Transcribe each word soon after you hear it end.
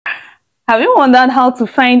Have you wondered how to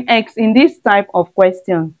find x in this type of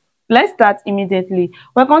question? Let's start immediately.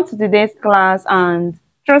 Welcome to today's class, and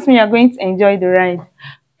trust me, you're going to enjoy the ride.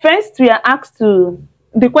 First, we are asked to,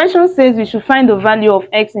 the question says we should find the value of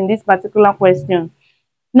x in this particular question.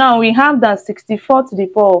 Now we have that 64 to the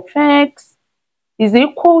power of x is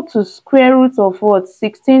equal to square root of what?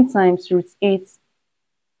 16 times root 8.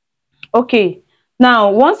 Okay, now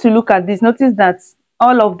once you look at this, notice that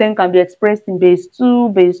all of them can be expressed in base 2,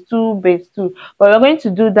 base 2, base 2. But we're going to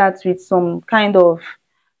do that with some kind of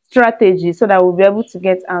strategy so that we'll be able to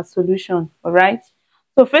get our solution. All right.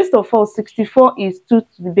 So first of all, 64 is 2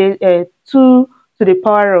 to the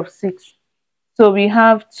power of 6. So we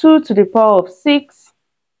have 2 to the power of 6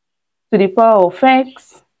 to the power of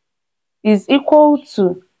x is equal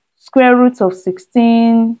to square root of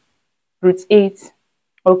 16 root 8.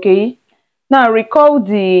 Okay. Now recall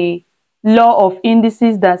the law of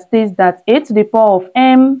indices that states that a to the power of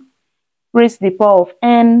m raised to the power of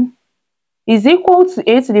n is equal to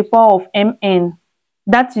a to the power of mn.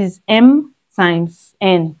 That is m times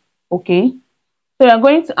n. Okay, so we are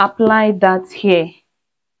going to apply that here.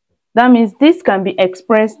 That means this can be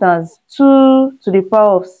expressed as 2 to the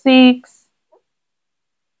power of 6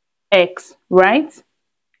 x, right?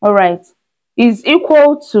 All right, is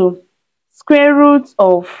equal to square root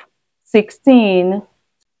of 16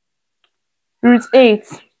 root 8.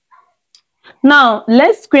 Now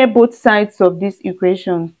let's square both sides of this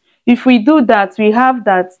equation. If we do that, we have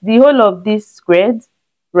that the whole of this squared,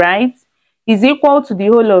 right, is equal to the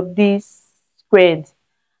whole of this squared.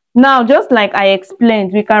 Now, just like I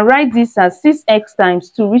explained, we can write this as 6x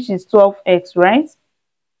times 2, which is 12x, right?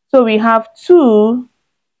 So we have 2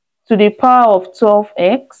 to the power of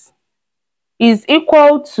 12x is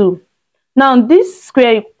equal to, now this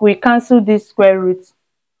square, we cancel this square root.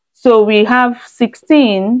 So we have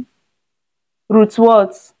 16 root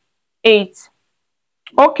what? 8.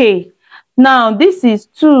 Okay, now this is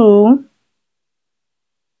 2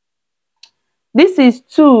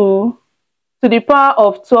 to the power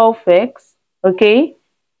of 12x, okay,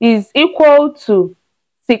 is equal to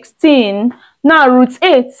 16. Now root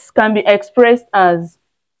 8 can be expressed as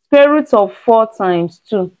square root of 4 times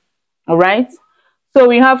 2. All right, so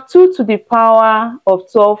we have 2 to the power of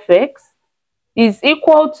 12x is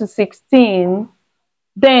equal to 16.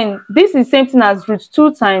 Then this is same thing as root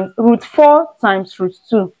 4 times root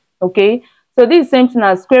 2. Okay, so this is same thing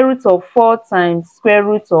as square root of 4 times square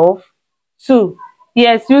root of 2.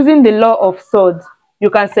 Yes, using the law of surd, you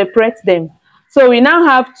can separate them. So we now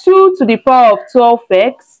have 2 to the power of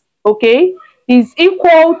 12x, okay, is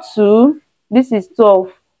equal to, this is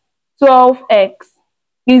 12x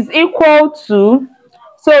is equal to,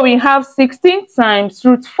 so we have 16 times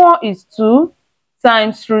root 4 is 2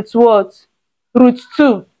 times root what? Root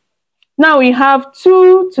 2. Now we have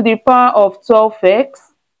 2 to the power of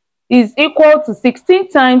 12x is equal to 16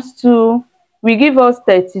 times 2 will give us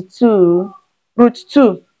 32 root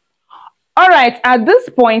 2. All right, at this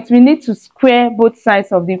point we need to square both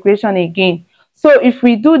sides of the equation again. So if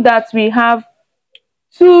we do that, we have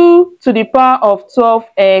 2 to the power of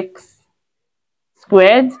 12x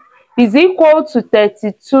squared is equal to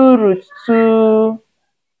 32 root 2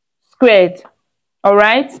 squared. All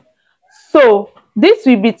right, so this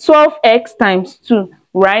will be 12x times 2,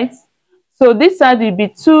 right? So this side will be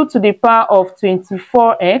 2 to the power of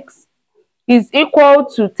 24x is equal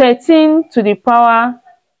to 13 to the power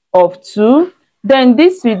of 2. Then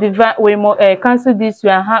this will divide, we cancel this,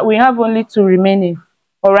 we have only 2 remaining.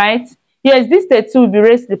 All right, yes, this 32 will be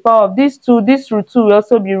raised to the power of this 2. This root 2 will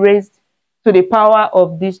also be raised to the power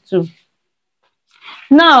of this 2.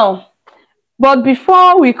 Now, but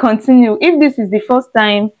before we continue, if this is the first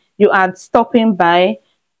time you are stopping by,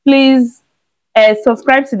 please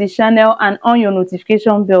subscribe to the channel and on your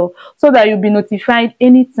notification bell so that you'll be notified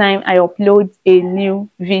anytime I upload a new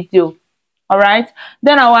video. All right,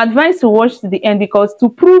 then I will advise to watch to the end, because to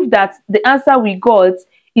prove that the answer we got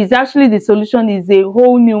is actually the solution is a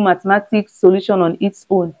whole new mathematics solution on its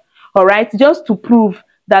own. All right, just to prove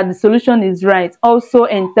that the solution is right also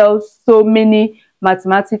entails so many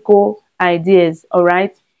mathematical ideas. All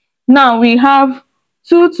right, now we have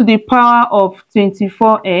 2 to the power of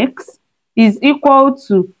 24x is equal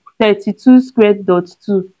to 32 squared dot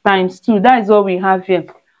 2 times 2. That is what we have here.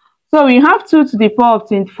 So we have 2 to the power of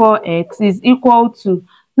 24x is equal to,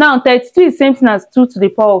 now 32 is same thing as 2 to the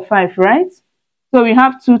power of 5, right? So we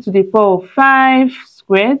have 2 to the power of 5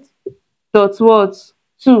 squared dot what?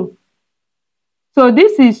 2. So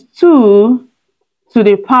this is 2 to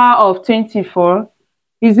the power of 24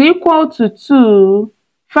 is equal to 2.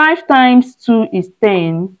 5 times 2 is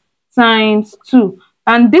 10 times 2.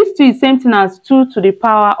 and this 2 is same thing as 2 to the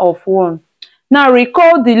power of 1. Now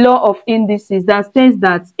recall the law of indices that states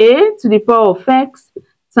that a to the power of x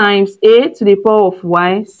times a to the power of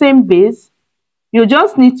y, same base. You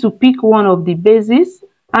just need to pick one of the bases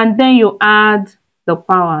and then you add the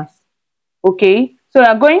powers. Okay, so we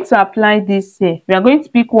are going to apply this here. We are going to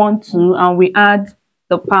pick 1, 2, and we add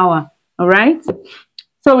the power. All right,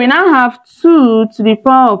 so we now have 2 to the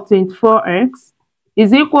power of 24x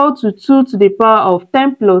is equal to 2 to the power of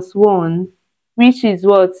 10 plus 1, which is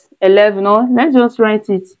what? 11. Or let's just write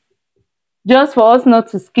it just for us not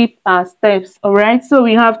to skip our steps. All right, so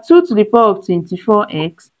we have 2 to the power of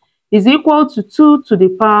 24x is equal to 2 to the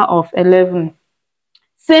power of 11.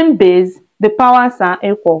 Same base, the powers are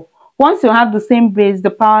equal. Once you have the same base, the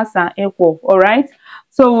powers are equal. All right,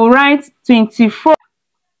 so we'll write 24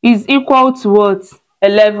 is equal to what?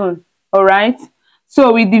 11. All right,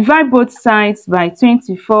 so we divide both sides by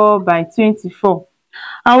 24 by 24,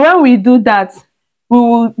 and when we do that,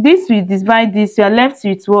 we divide this, you are left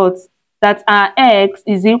with what? That our x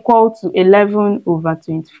is equal to 11 over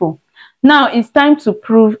 24. Now it's time to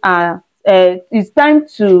prove our it's time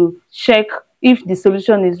to check if the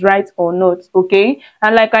solution is right or not. Okay,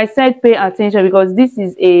 and like I said, pay attention because this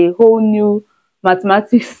is a whole new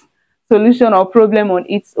mathematics solution or problem on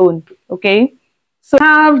its own. Okay, so we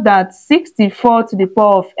have that 64 to the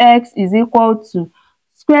power of x is equal to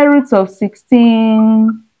square root of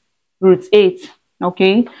 16 root 8.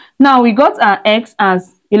 Okay, now we got our x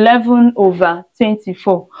as 11 over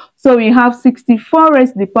 24, so we have 64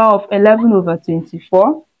 raised to the power of 11 over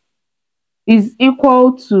 24 is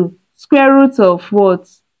equal to square root of what?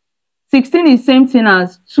 16 is same thing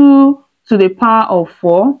as 2 to the power of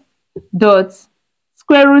 4 dot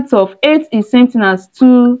square root of 8 is same thing as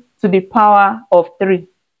 2 to the power of 3.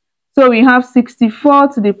 So we have 64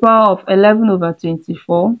 to the power of 11 over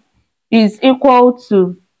 24 is equal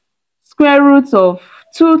to square root of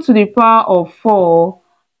 2 to the power of 4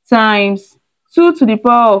 times 2 to the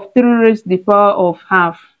power of 3 raised to the power of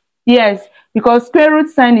half. Yes, because square root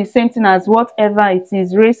sign is same thing as whatever it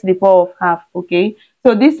is raised to the power of half. Okay,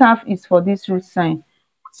 so this half is for this root sign.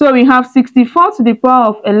 So we have 64 to the power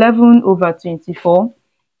of 11 over 24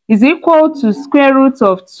 is equal to square root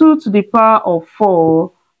of 2 to the power of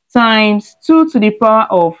 4 times 2 to the power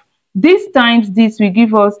of this times this will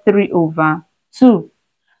give us 3 over 2.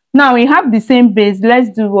 Now we have the same base. Let's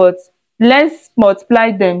do what? Let's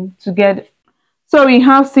multiply them together. So we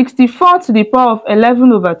have 64 to the power of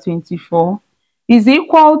 11 over 24 is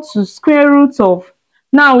equal to square root of,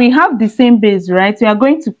 now we have the same base, right? We are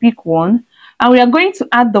going to pick one and we are going to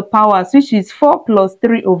add the powers, which is 4 plus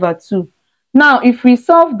 3 over 2. Now if we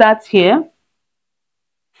solve that here,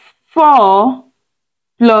 4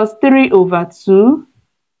 plus 3 over 2,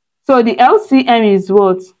 so the LCM is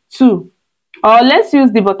what? 2. Or let's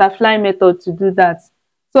use the butterfly method to do that.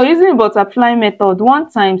 So using the butterfly method,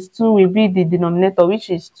 1 times 2 will be the denominator, which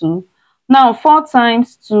is 2. Now 4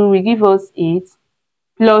 times 2 will give us 8,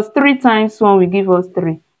 plus 3 times 1 will give us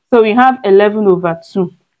 3. So we have 11 over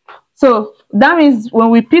 2. So that means when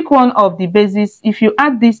we pick one of the bases, if you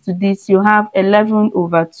add this to this, you have 11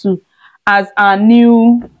 over 2 as our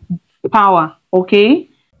new power. Okay,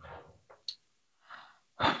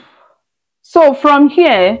 so from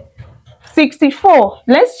here, 64,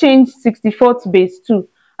 let's change 64 to base 2,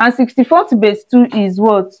 and 64 to base 2 is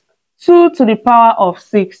what? 2 to the power of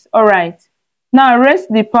 6. All right, now raise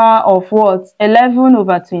to the power of what? 11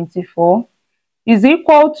 over 24 is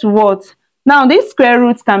equal to what? Now this square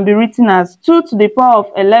root can be written as 2 to the power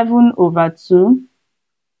of 11 over 2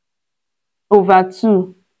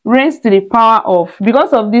 raised to the power of,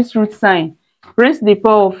 because of this root sign, raised to the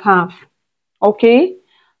power of half. Okay,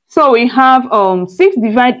 so we have 6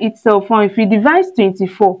 divide itself 1. If we divide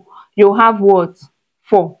 24, you'll have what?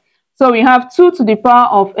 4. So we have 2 to the power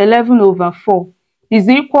of 11 over 4 is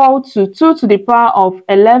equal to 2 to the power of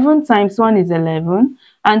 11 times 1 is 11,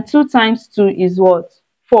 and 2 times 2 is what?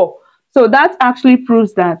 4. So that actually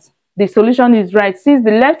proves that the solution is right, since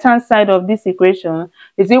the left hand side of this equation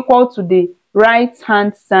is equal to the right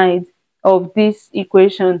hand side of this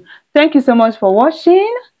equation. Thank you so much for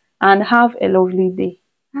watching and have a lovely day.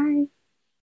 Bye.